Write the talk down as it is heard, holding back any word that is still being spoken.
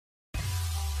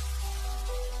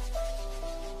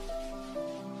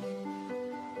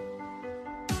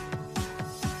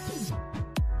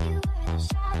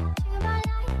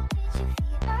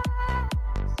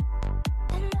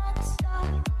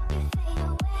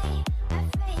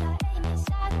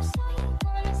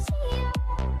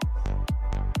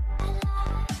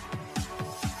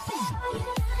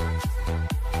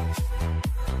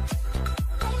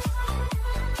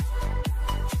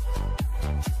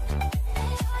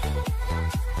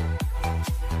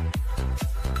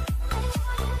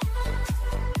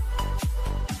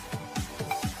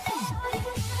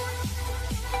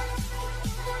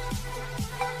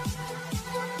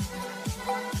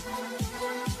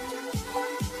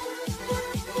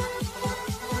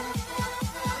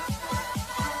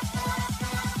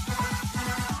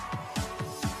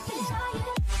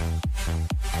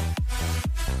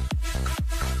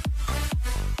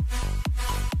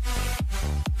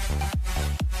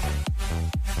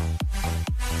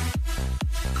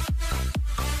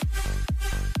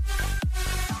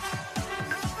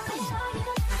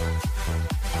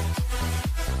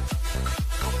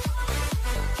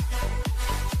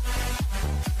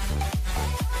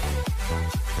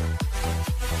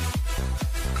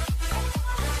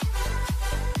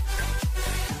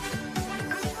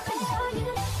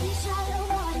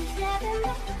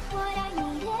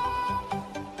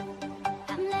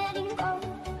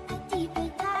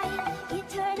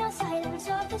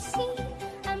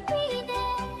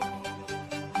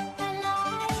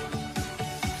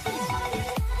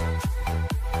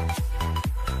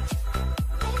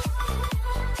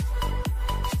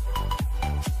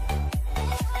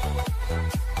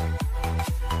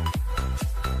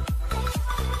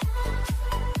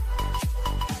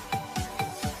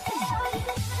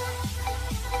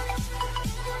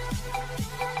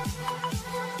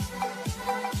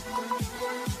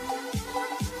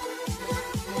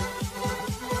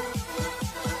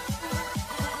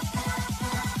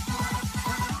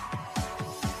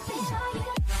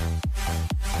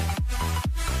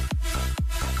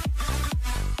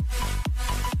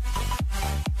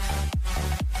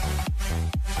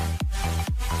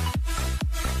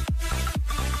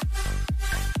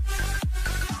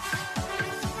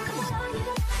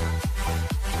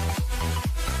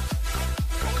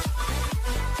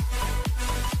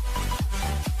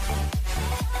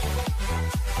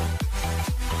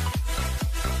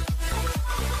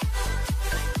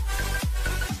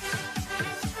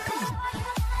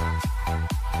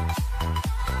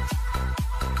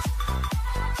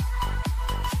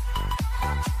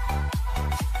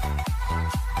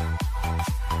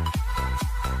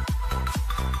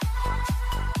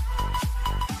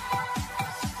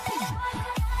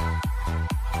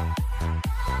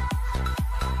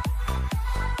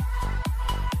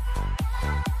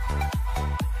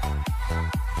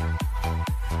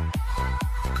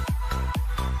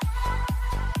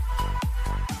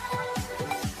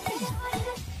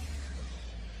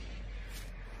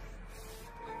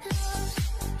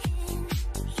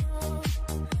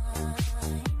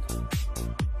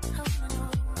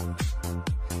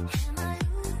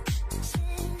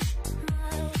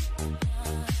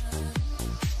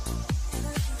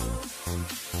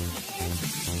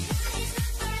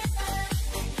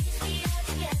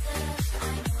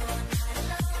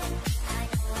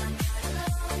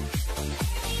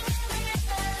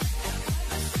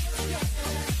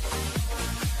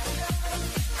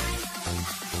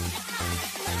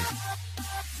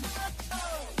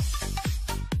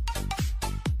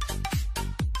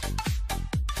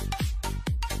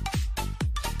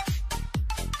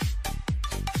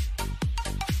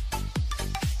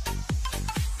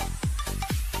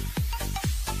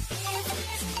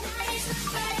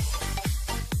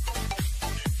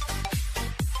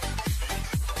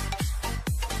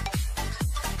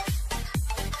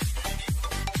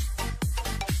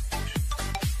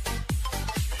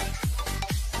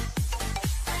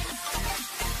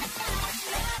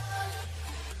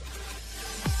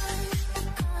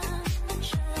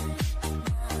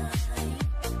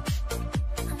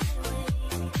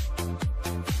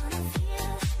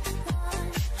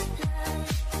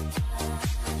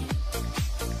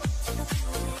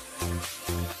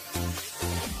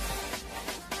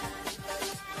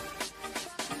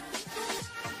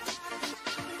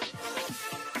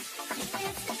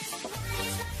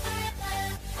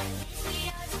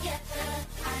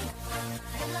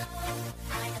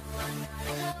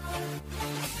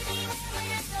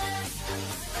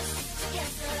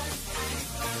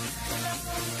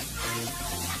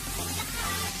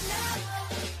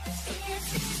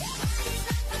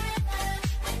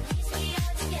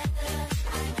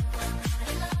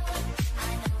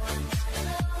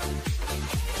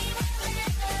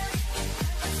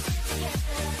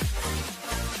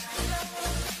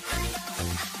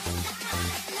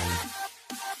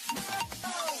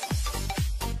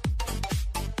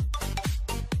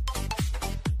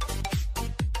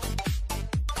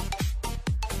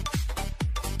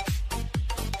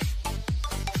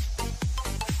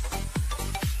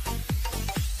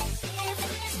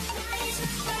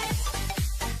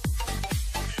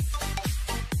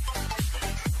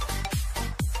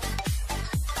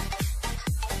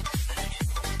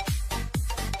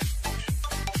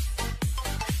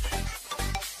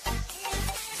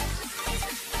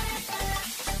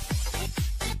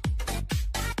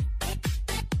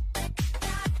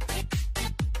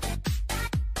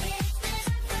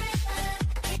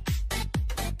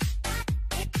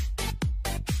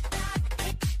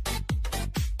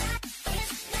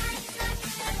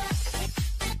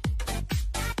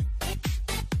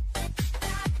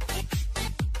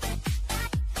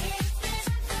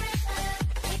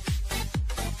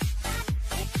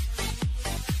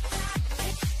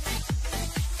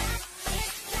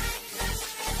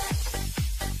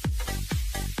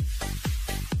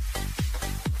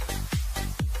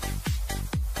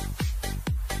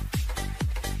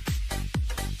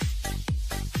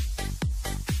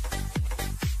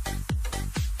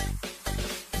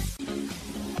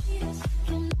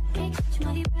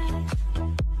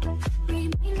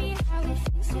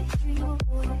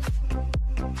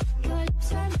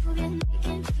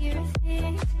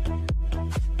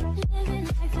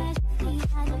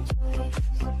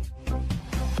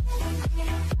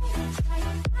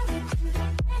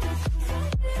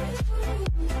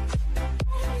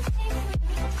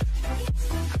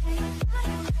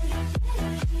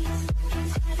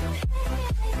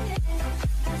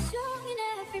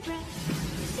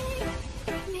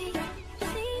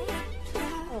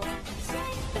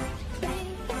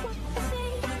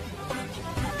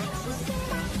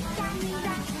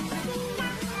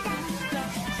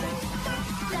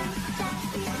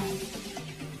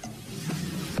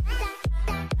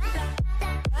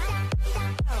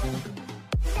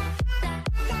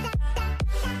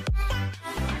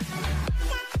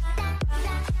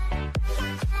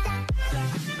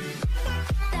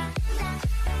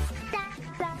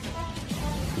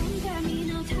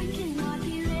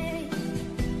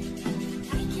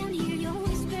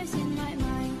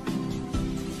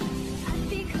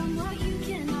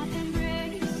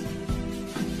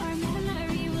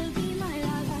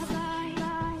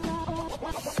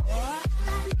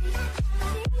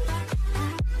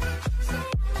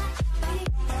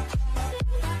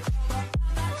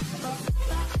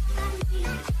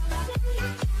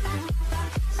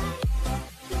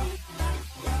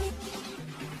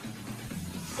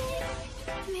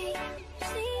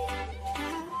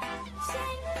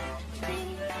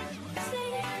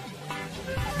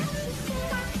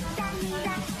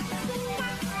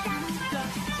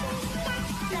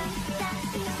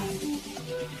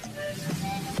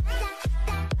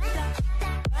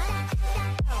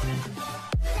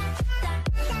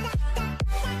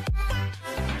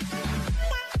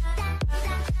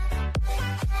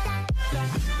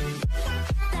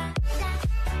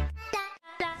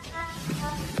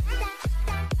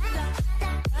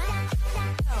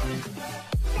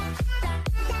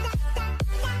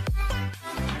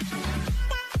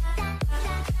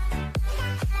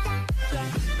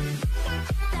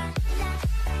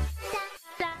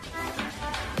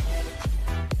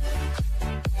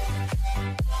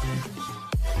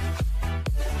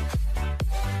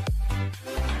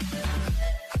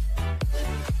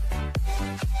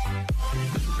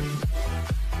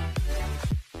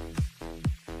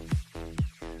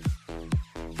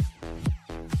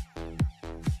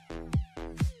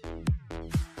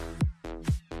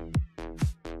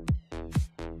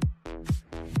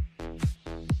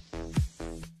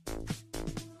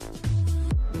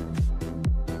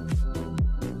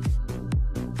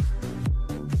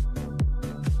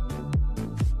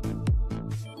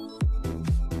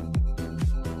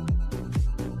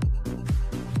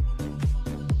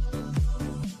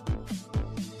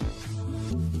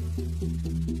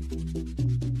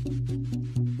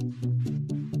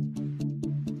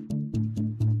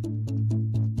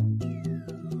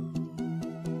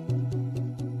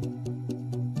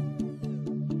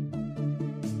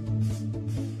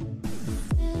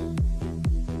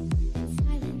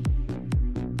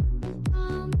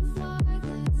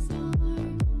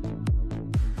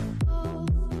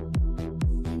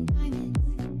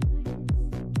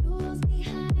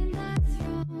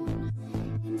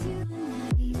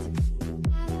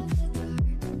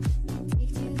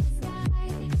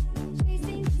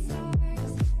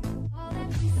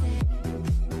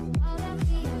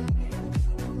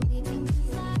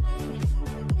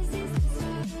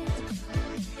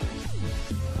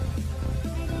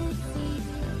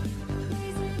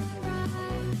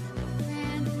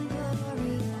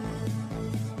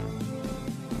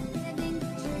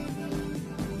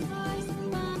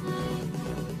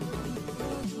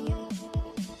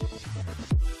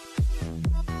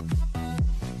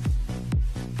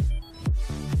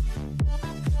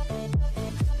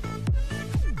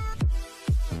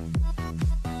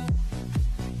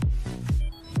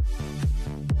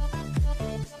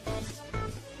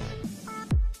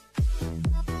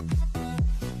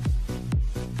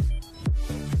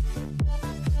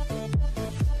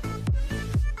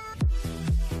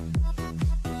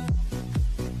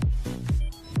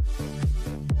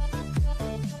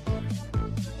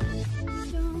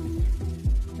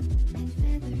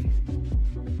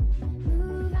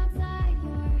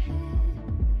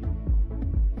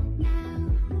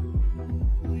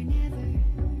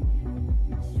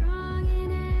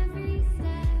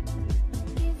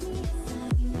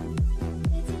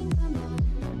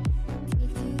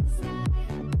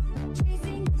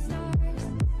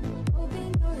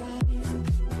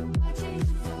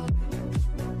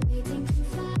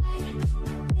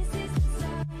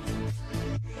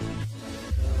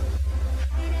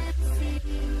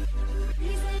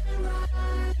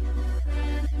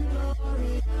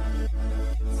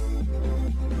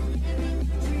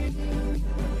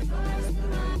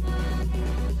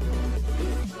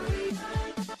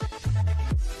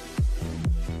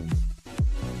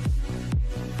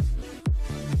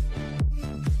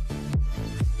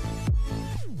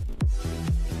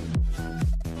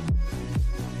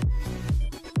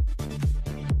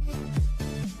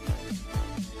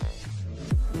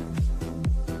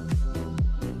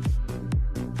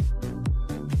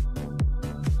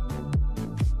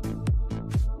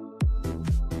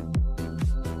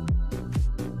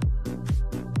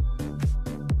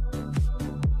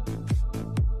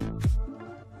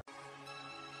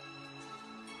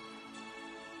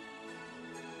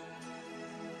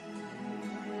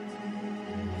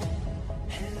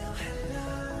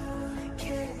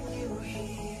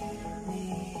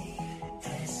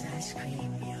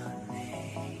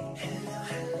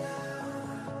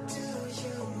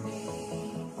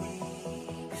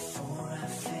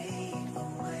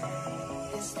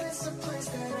this a place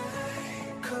that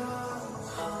I call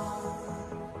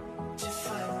home to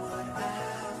find what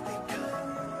I've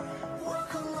become?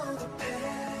 Walk along the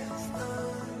path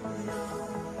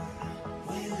unknown.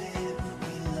 We live what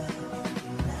we love.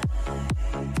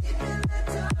 Deep in the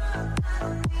dark, I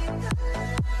don't need the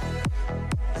light.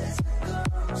 There's a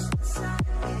ghost inside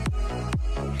me.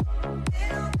 It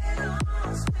all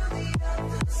belongs to the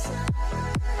other side.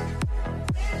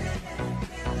 We live what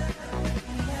we love.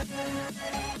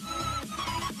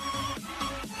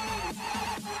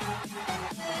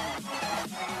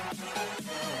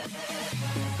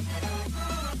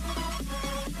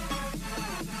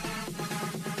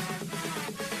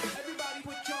 Everybody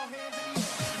put your hands in the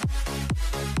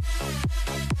air.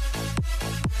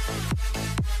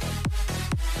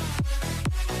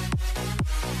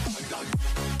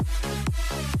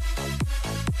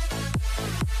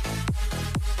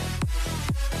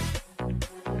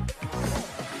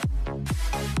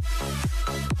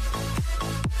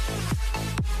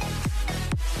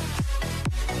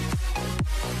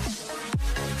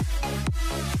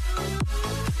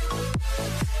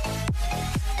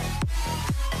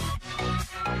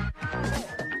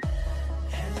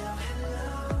 Hello,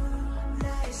 hello,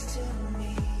 nice to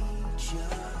meet you.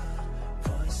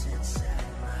 Voice inside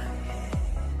my head.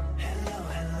 Hello,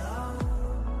 hello,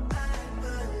 I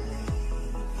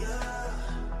believe you.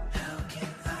 How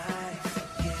can I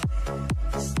forget?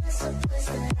 Is this a place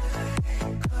that I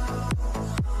call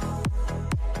home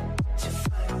to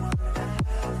find what I've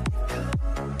become?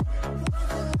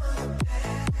 Walk along the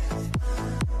path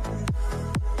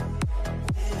unknown.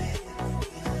 We live what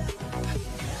we love.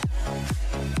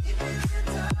 Deep in the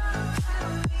dark, I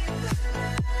don't need the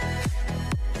light.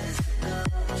 There's a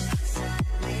ghost inside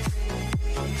me.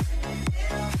 It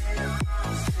all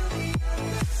belongs to the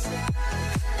other side.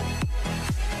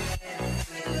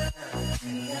 We love,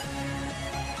 we love.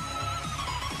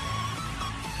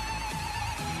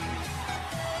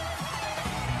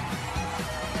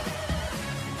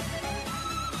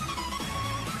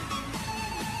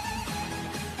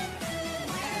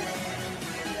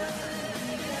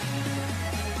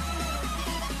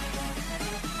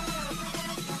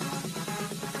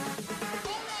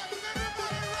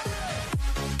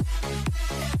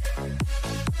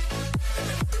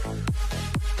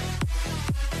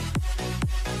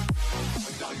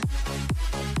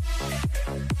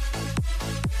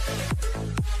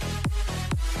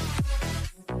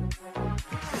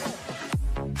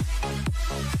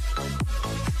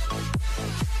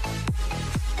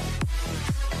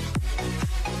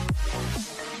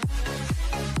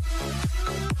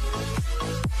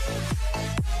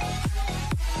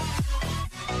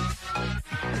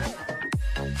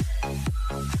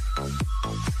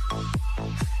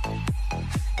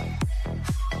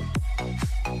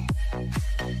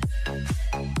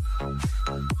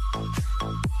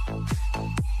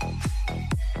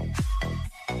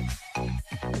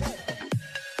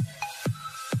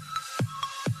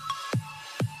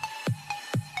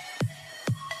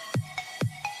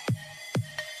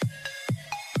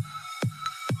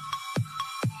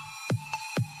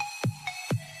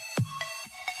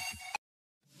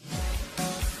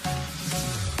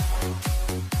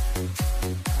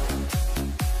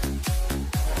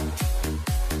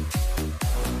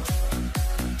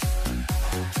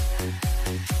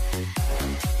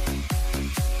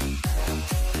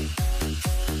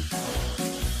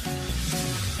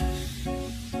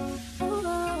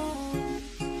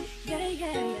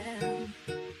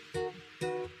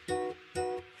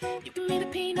 You can be the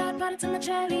peanut butter to my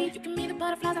jelly. You can be the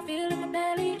butterflies I feel in my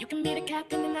belly. You can be the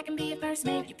captain and I can be your first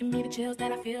mate. You can be the chills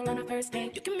that I feel on our first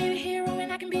date. You can be the hero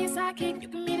and I can be your sidekick. You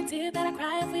can be the tear that I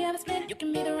cry if we ever split. You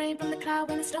can be the rain from the cloud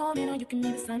when it's storming, or you can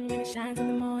be the sun when it shines in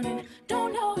the morning.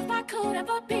 Don't know if I could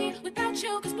ever be without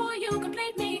you, cause boy you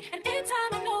complete me. And in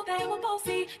time I know that we'll both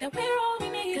see that we're all we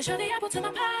need. Cause you're the apple to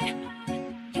my pie,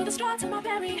 you're the straw to my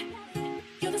berry,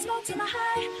 you're the smoke to my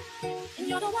high, and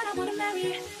you're the one I wanna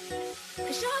marry.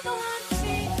 Cause you're the one for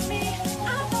me,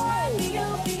 I'm the one for you,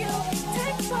 for you.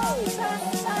 Take the soul,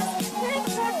 make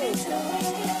it perfect too.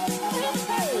 Make it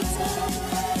perfect too,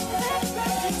 make it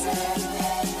perfect too.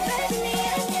 Baby, me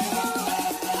and you,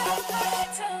 make it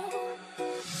perfect too.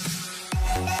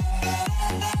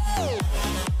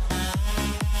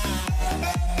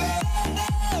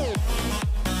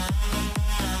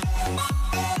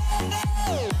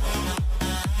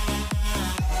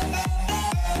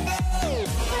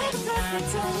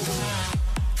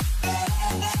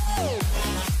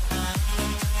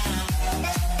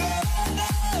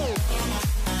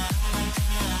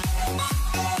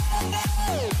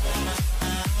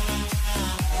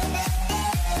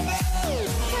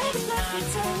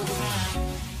 Too.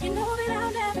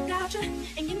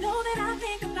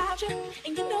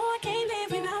 and you know I can't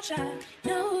live without you.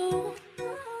 No,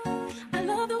 I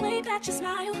love the way that you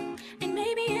smile, and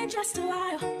maybe in just a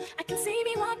while I can see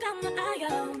me walk down the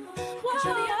aisle. Whoa,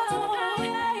 you're the air to my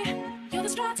pie, you're the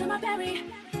straw to my berry,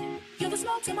 you're the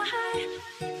smoke to my high,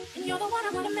 and you're the one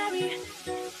I wanna marry.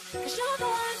 'Cause you're the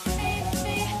one for me,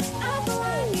 I'm the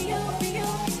one for you, for you.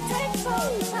 Take the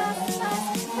phone,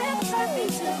 we're the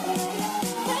perfect two, we're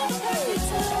the perfect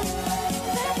two,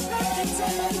 we're the perfect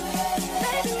two.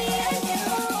 Baby, me and you,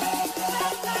 we're the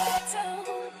perfect two.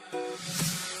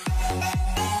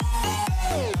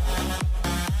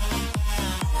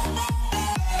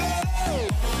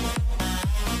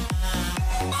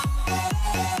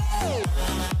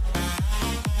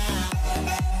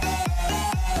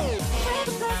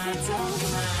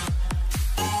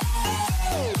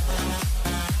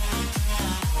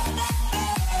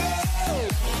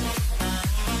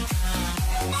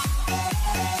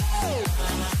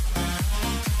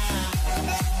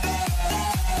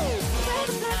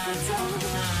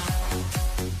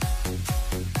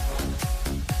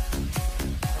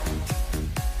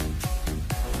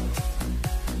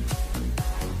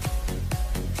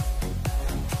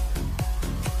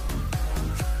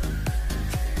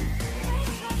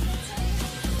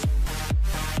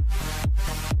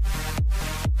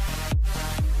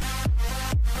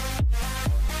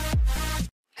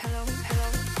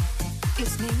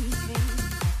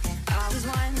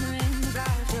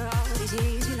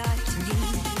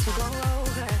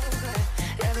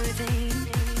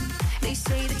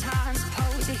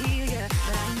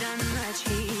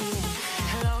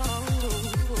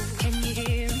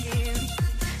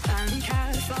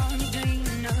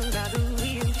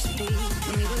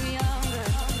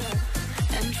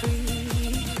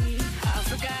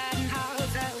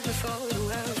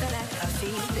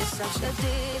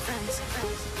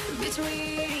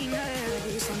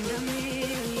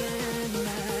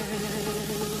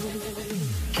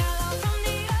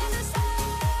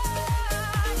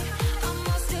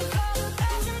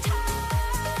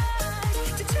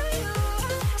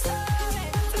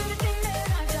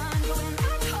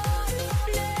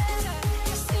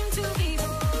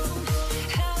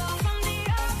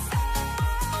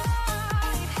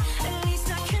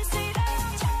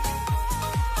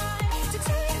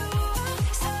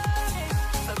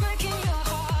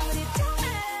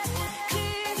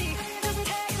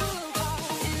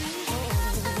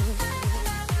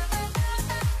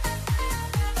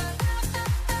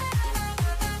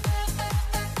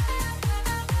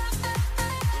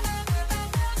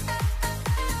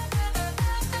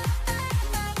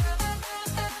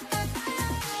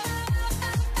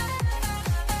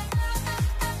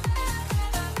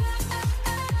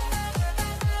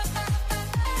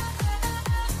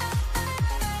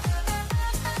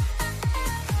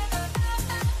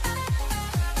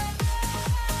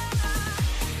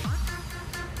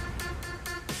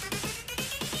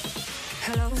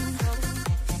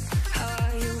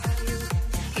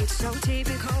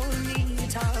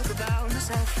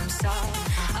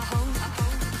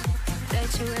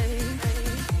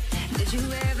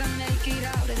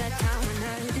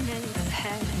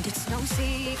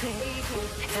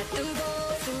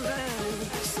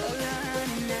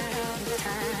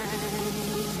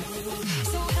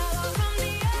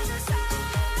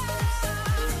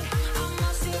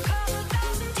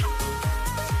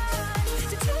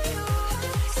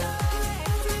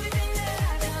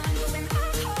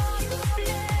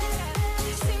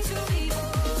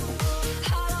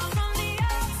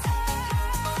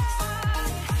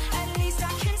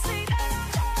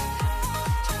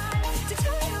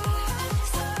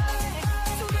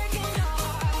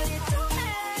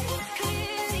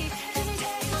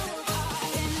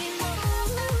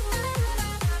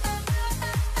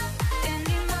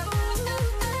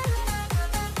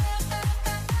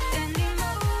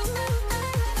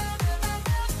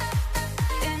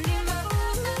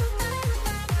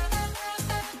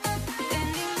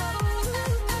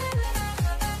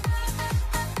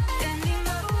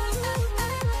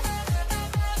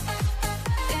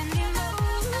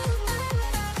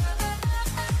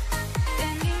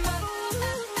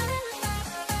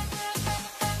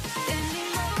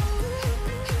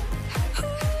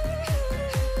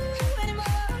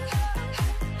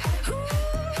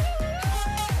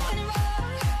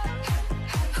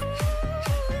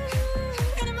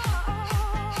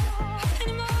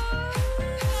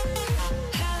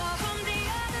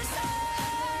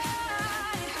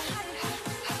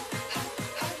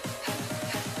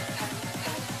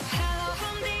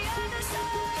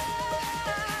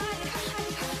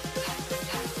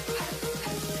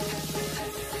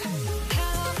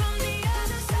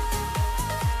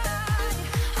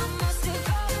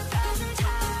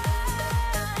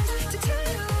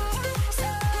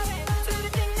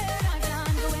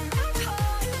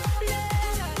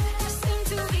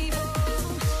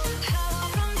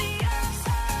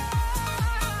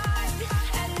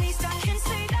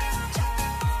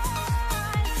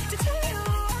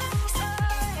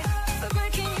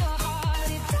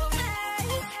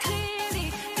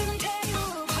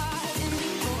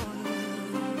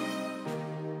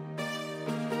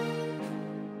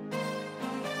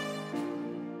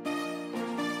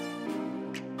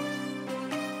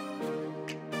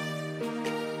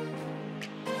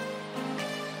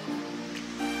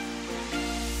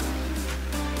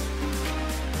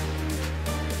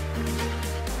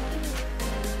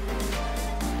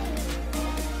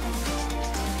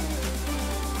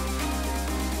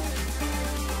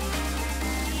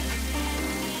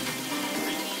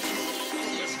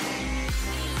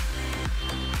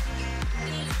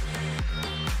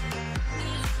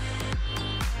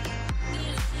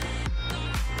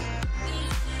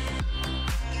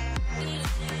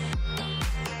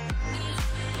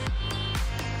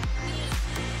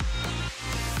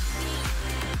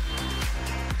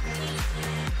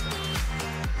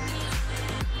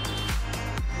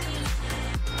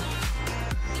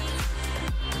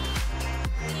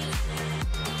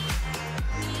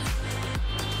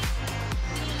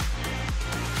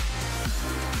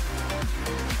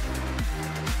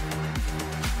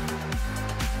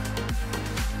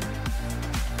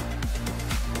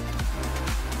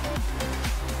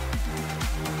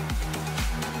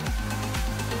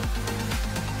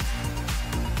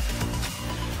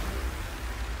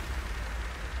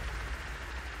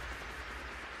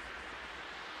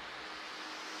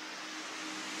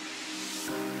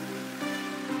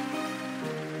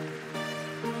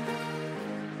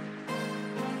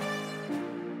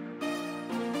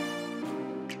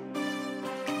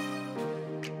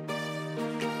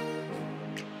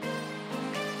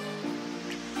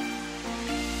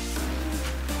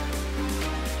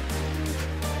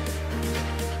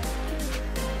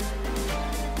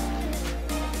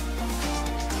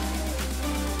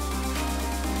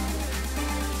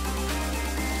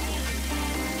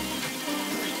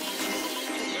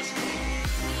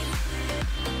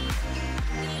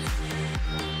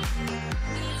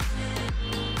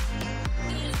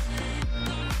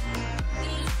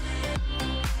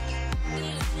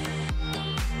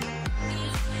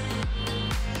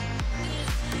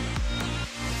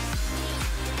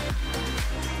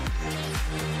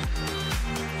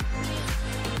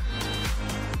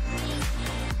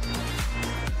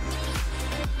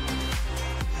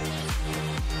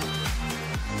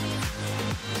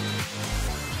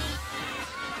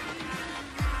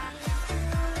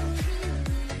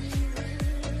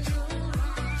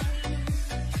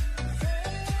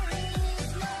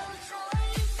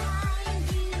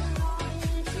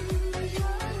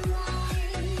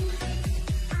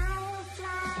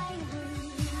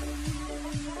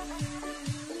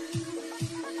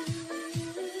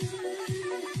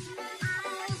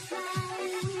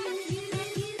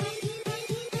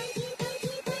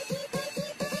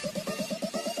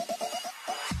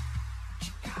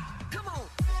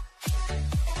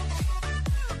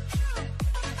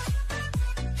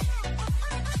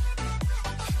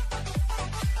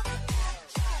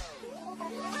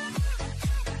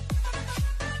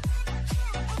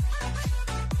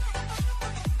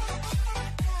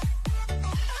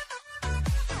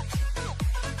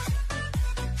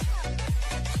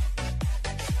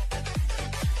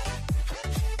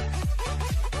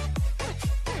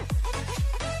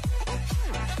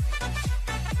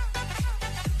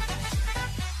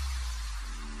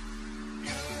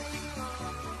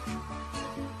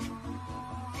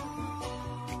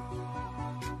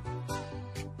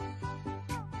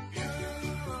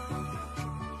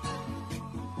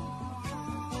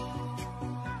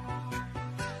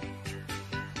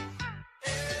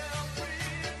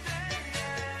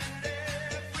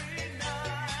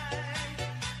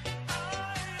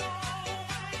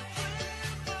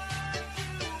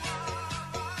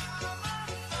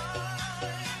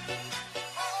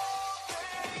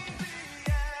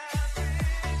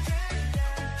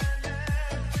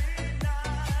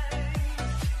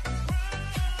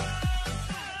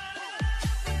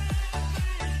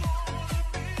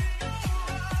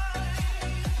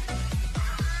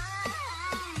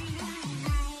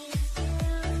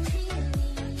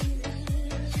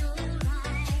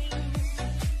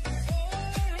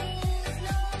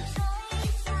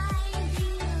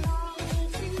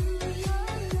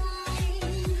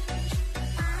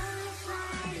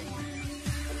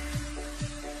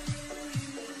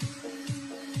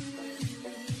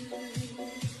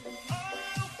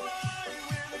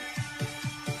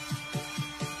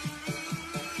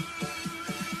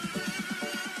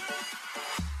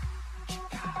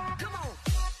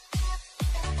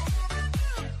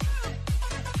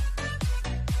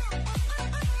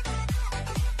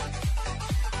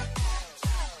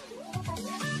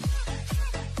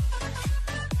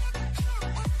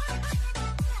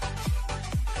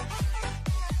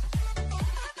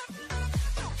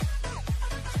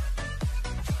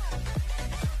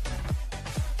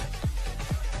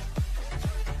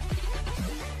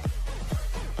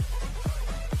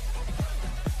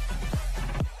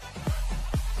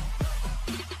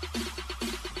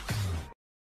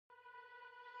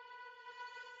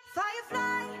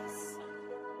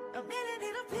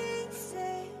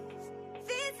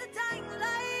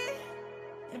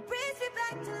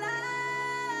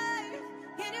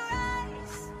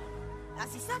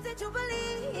 see something to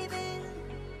believe in.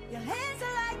 Your hands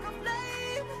are like a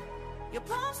flame, your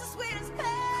palms are sweet as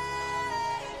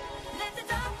pain. Let the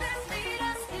darkness lead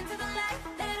us into the light.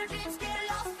 Let our dreams get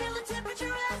lost, feel the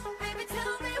temperature rise. Baby,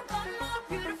 tell me one more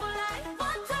beautiful light.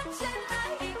 One touch and I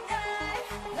ignite,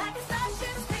 like a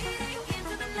starship speeding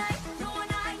into the night. You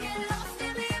and I get lost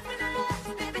in the infinite light.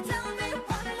 Baby, tell me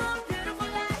one more beautiful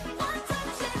light. One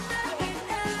touch and I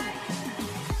ignite.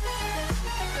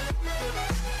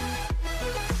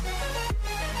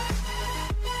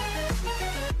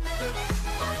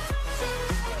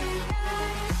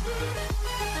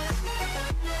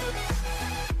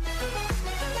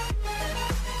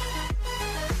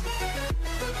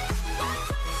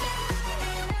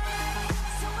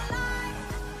 So alive,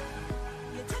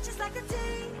 your touch is like a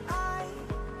daylight,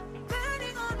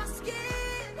 burning on my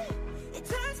skin. It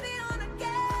turns me on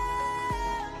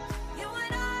again. You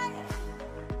and I,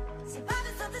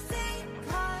 survivors of the same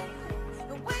kind,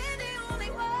 but we're the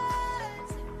only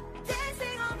ones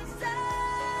dancing on the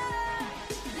sun.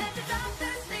 Let the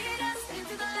darkness lead us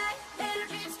into the light. Let our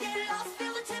dreams get lost,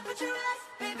 feel the temperature rise.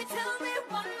 Baby, tell me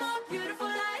one more beautiful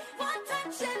light. One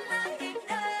touch and I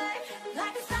ignite,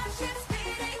 like a starship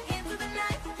speeding into the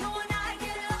night. You and I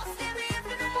get lost in the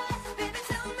infinite light. Baby,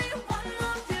 tell me one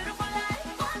more beautiful light.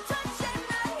 One touch and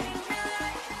I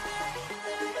ignite.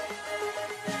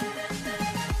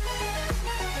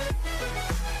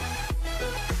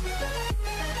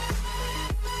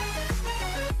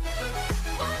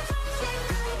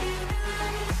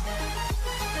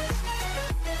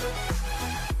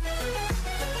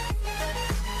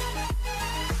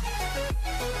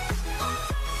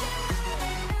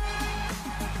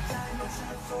 Diamonds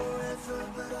are forever,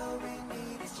 but all we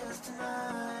need is just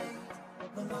tonight.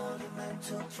 No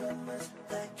monumental tremors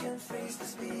that can freeze the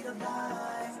speed of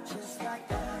light. Just like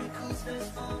particles that's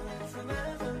falling from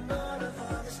heaven, out of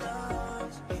all the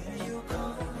stars. Hear you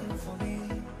calling for me,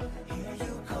 hear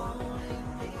you calling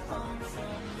me on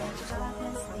from Let the the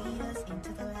darkness lead us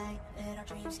into the light. Let our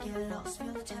dreams get lost,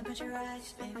 feel the temperature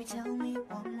rise. Baby, tell me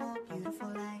one more beautiful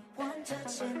light. One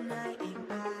touch and I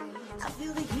ignite. I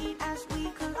feel the heat as we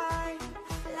collide,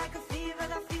 like a fever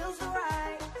that feels so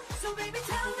right. So baby,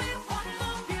 tell me one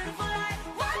more beautiful light.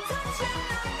 One touch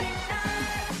and I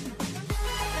ignite.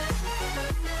 One touch and I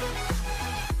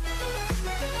ignite.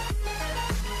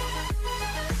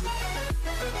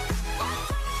 One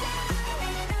touch and I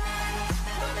ignite.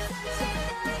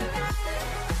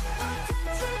 One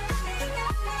touch and I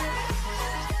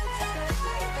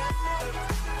ignite.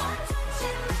 One touch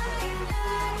and I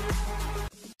ignite.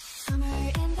 Summer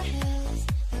in the hills,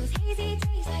 those hazy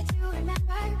days I do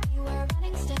remember. We were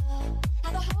running still,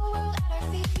 had the whole world at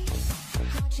our feet,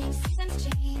 watching.